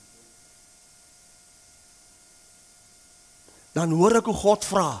 Dan hoor ek hoe God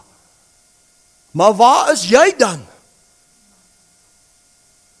vra, maar waar is jy dan?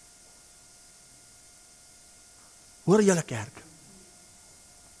 Hoor julle kerk?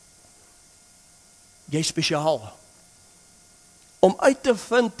 Jy spesiaal om uit te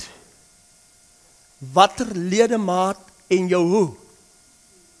vind watter ledemaat en jou hoe.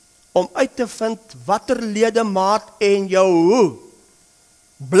 Om uit te vind watter ledemaat en jou hoe.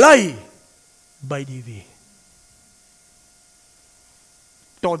 Bly by die wie.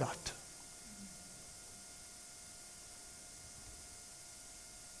 Totdat.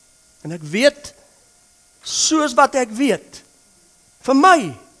 En ek weet, soos wat ek weet, vir my,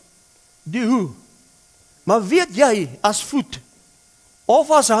 die hoe. Maar weet jy, as voet, of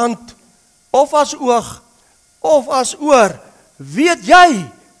as hand, of as oog, of as oor, weet jy,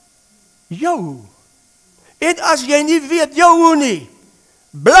 jou hoe. En as jy nie weet jou hoe nie,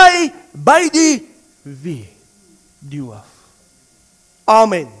 bly by die wie, die hoof.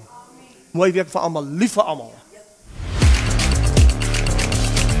 Amen. Mooi week vir almal, lief vir almal.